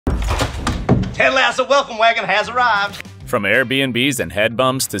Ted Lasso welcome wagon has arrived. From Airbnbs and head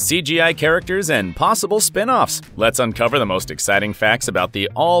bumps to CGI characters and possible spin-offs, let's uncover the most exciting facts about the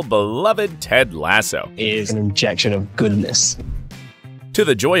all-beloved Ted Lasso. It is an injection of goodness. To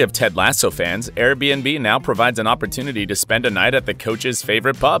the joy of Ted Lasso fans, Airbnb now provides an opportunity to spend a night at the coach's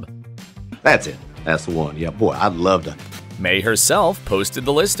favorite pub. That's it. That's the one. Yeah, boy, I'd love to. May herself posted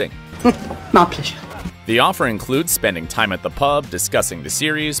the listing. My pleasure. The offer includes spending time at the pub, discussing the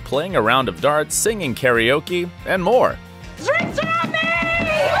series, playing a round of darts, singing karaoke, and more. Drinks are on me!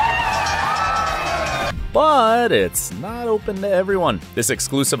 But it's not open to everyone. This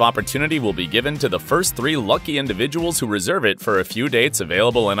exclusive opportunity will be given to the first 3 lucky individuals who reserve it for a few dates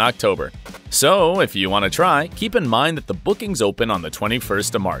available in October. So, if you want to try, keep in mind that the bookings open on the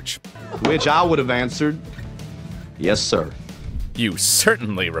 21st of March. Which I would have answered, yes, sir. You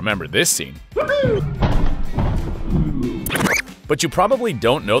certainly remember this scene. But you probably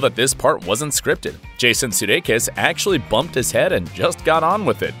don't know that this part wasn't scripted. Jason Sudeikis actually bumped his head and just got on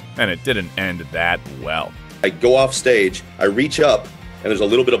with it, and it didn't end that well. I go off stage, I reach up, and there's a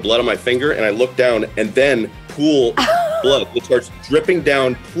little bit of blood on my finger, and I look down, and then pool blood. It starts dripping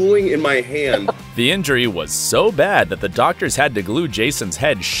down, pooling in my hand. The injury was so bad that the doctors had to glue Jason's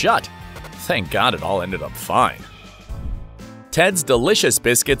head shut. Thank God it all ended up fine. Ted's delicious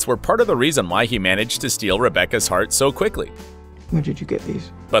biscuits were part of the reason why he managed to steal Rebecca's heart so quickly. Where did you get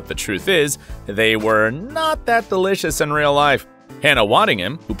these? But the truth is, they were not that delicious in real life. Hannah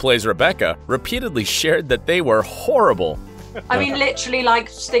Waddingham, who plays Rebecca, repeatedly shared that they were horrible. I mean, literally like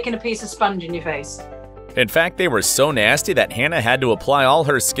sticking a piece of sponge in your face. In fact, they were so nasty that Hannah had to apply all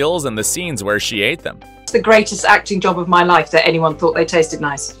her skills in the scenes where she ate them. It's the greatest acting job of my life that anyone thought they tasted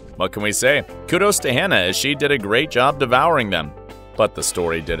nice. What can we say? Kudos to Hannah, as she did a great job devouring them. But the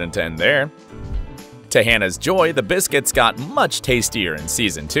story didn't end there. To Hannah's joy, the biscuits got much tastier in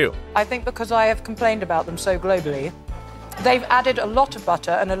Season 2. I think because I have complained about them so globally, they've added a lot of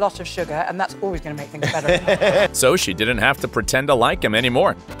butter and a lot of sugar, and that's always going to make things better. So she didn't have to pretend to like him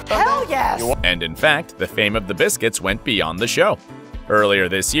anymore. Hell yes! And in fact, the fame of the biscuits went beyond the show. Earlier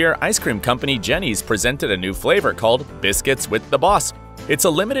this year, ice cream company Jenny's presented a new flavor called Biscuits with the Boss. It's a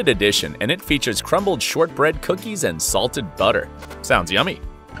limited edition, and it features crumbled shortbread cookies and salted butter. Sounds yummy.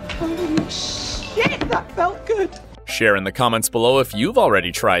 Holy shit, that felt good. Share in the comments below if you've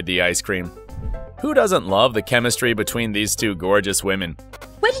already tried the ice cream. Who doesn't love the chemistry between these two gorgeous women?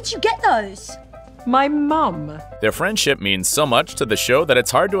 Where did you get those? My mum. Their friendship means so much to the show that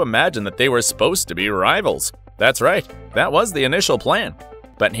it's hard to imagine that they were supposed to be rivals. That's right, that was the initial plan.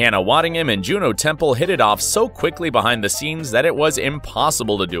 But Hannah Waddingham and Juno Templ hit it off so quickly behind the scenes that it was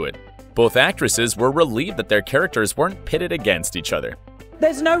impossible to do it. Both actresses were relieved that their characters weren't pitted against each other.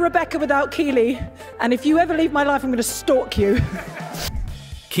 There's no Rebecca without Keeley, and if you ever leave my life, I'm going to stalk you.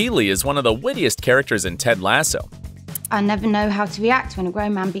 Keeley is one of the wittiest characters in Ted Lasso. I never know how to react when a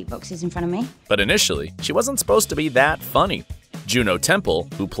grown man beatboxes in front of me. But initially, she wasn't supposed to be that funny. Juno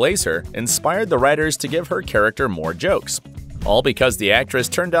Templ, who plays her, inspired the writers to give her character more jokes. All because the actress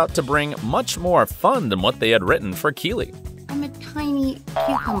turned out to bring much more fun than what they had written for Keeley. I'm a tiny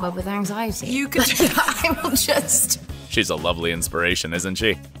cucumber with anxiety. You could I will just... She's a lovely inspiration, isn't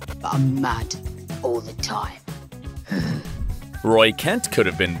she? But I'm mad all the time. Roy Kent could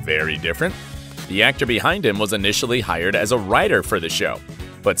have been very different. The actor behind him was initially hired as a writer for the show.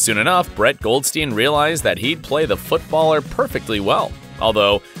 But soon enough, Brett Goldstein realized that he'd play the footballer perfectly well.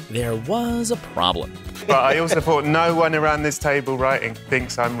 Although, there was a problem. But I also thought no one around this table writing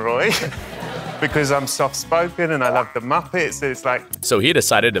thinks I'm Roy. Because I'm soft-spoken and I love the Muppets, it's like... So he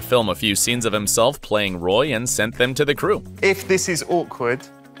decided to film a few scenes of himself playing Roy and sent them to the crew. If this is awkward,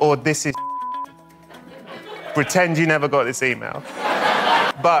 or this is pretend you never got this email.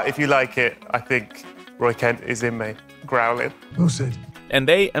 But if you like it, I think Roy Kent is in me, growling. Well said. And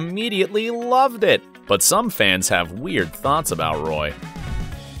they immediately loved it. But some fans have weird thoughts about Roy.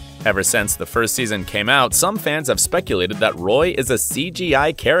 Ever since the first season came out, some fans have speculated that Roy is a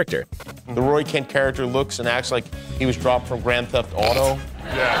CGI character. The Roy Kent character looks and acts like he was dropped from Grand Theft Auto.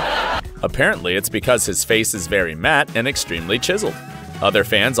 Yeah. Apparently, it's because his face is very matte and extremely chiseled. Other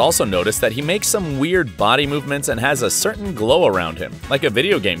fans also notice that he makes some weird body movements and has a certain glow around him, like a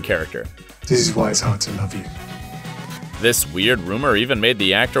video game character. This is why it's hard to love you. This weird rumor even made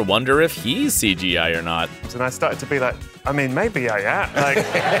the actor wonder if he's CGI or not. And I started to be like, I mean, maybe I am.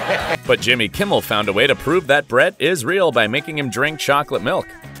 Like... But Jimmy Kimmel found a way to prove that Brett is real by making him drink chocolate milk.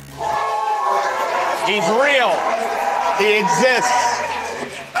 He's real. He exists.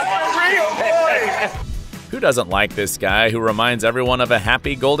 Who doesn't like this guy who reminds everyone of a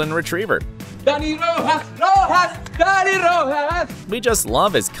happy golden retriever? Danny Rojas, Rojas! Daddy Rojas! We just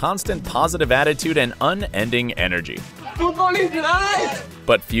love his constant positive attitude and unending energy. Football is life!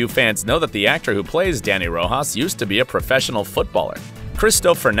 But few fans know that the actor who plays Danny Rojas used to be a professional footballer.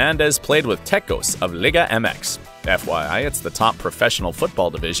 Cristo Fernandez played with Tecos of Liga MX. FYI, it's the top professional football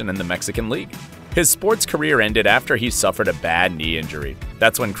division in the Mexican league. His sports career ended after he suffered a bad knee injury.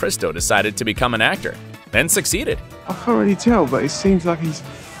 That's when Cristo decided to become an actor, and succeeded. I can't really tell, but it seems like he's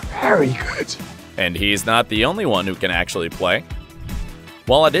very good. And he's not the only one who can actually play.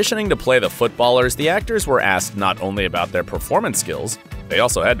 While auditioning to play the footballers, the actors were asked not only about their performance skills, they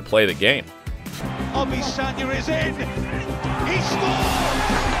also had to play the game. Obisanya is in! He scored!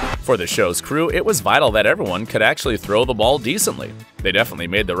 For the show's crew, it was vital that everyone could actually throw the ball decently. They definitely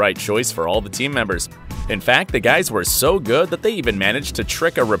made the right choice for all the team members. In fact, the guys were so good that they even managed to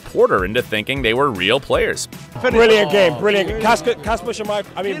trick a reporter into thinking they were real players. Brilliant game, brilliant. Casper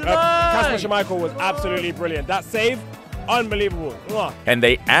Schmeichel was absolutely brilliant. That save, unbelievable. And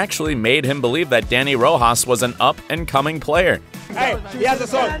they actually made him believe that Danny Rojas was an up-and-coming player. Hey, he has a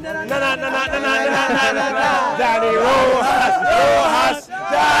song. Na na na na na na na na na na. Danny Rojas,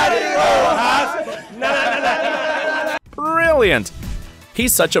 Danny Rojas. Na na na na na. Brilliant!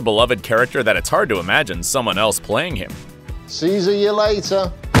 He's such a beloved character that it's hard to imagine someone else playing him. See you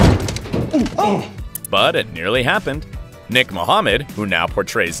later. But it nearly happened. Nick Mohammed, who now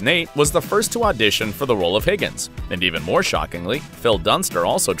portrays Nate, was the first to audition for the role of Higgins. And even more shockingly, Phil Dunster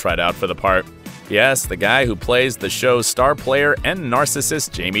also tried out for the part. Yes, the guy who plays the show's star player and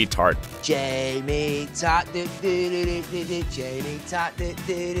narcissist Jamie Tart. Jamie Tart. Jamie Tart.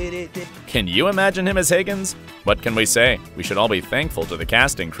 Can you imagine him as Higgins? What can we say? We should all be thankful to the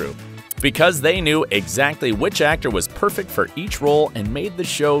casting crew, because they knew exactly which actor was perfect for each role and made the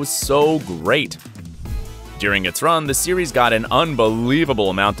show so great. During its run, the series got an unbelievable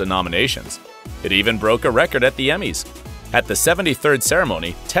amount of nominations. It even broke a record at the Emmys. At the 73rd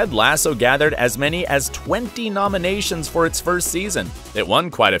ceremony, Ted Lasso gathered as many as 20 nominations for its first season. It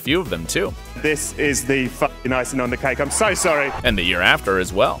won quite a few of them, too. This is the fucking icing on the cake. I'm so sorry. And the year after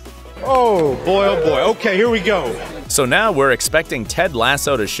as well. Oh boy, okay, here we go. So now we're expecting Ted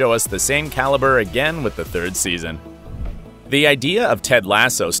Lasso to show us the same caliber again with the third season. The idea of Ted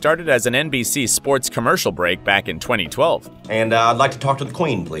Lasso started as an NBC sports commercial break back in 2012. And I'd like to talk to the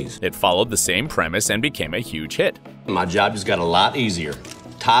Queen, please. It followed the same premise and became a huge hit. My job just got a lot easier.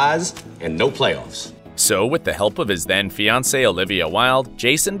 Ties and no playoffs. So, with the help of his then fiancée Olivia Wilde,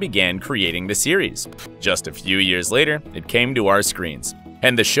 Jason began creating the series. Just a few years later, it came to our screens.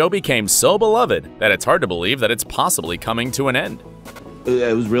 And the show became so beloved that it's hard to believe that it's possibly coming to an end.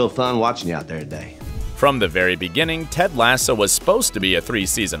 It was real fun watching you out there today. From the very beginning, Ted Lasso was supposed to be a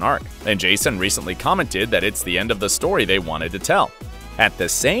 3-season arc, and Jason recently commented that it's the end of the story they wanted to tell. At the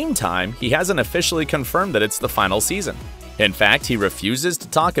same time, he hasn't officially confirmed that it's the final season. In fact, he refuses to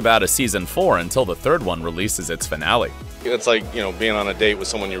talk about a season 4 until the third one releases its finale. It's like, being on a date with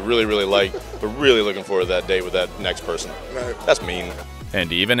someone you really, really like, but really looking forward to that date with that next person. That's mean.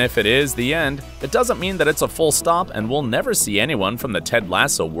 And even if it is the end, it doesn't mean that it's a full stop and we'll never see anyone from the Ted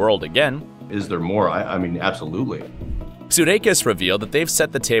Lasso world again. Is there more? I mean, absolutely. Sudeikis revealed that they've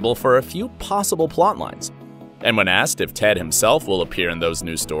set the table for a few possible plot lines. And when asked if Ted himself will appear in those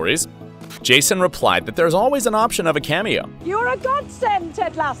new stories, Jason replied that there's always an option of a cameo. You're a godsend,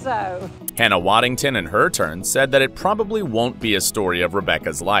 Ted Lasso! Hannah Waddingham, in her turn, said that it probably won't be a story of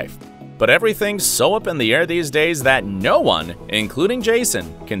Rebecca's life. But everything's so up in the air these days that no one, including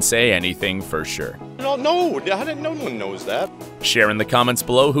Jason, can say anything for sure. No, no one knows that. Share in the comments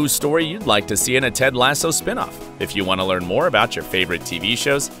below whose story you'd like to see in a Ted Lasso spinoff. If you want to learn more about your favorite TV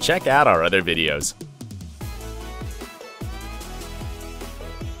shows, check out our other videos.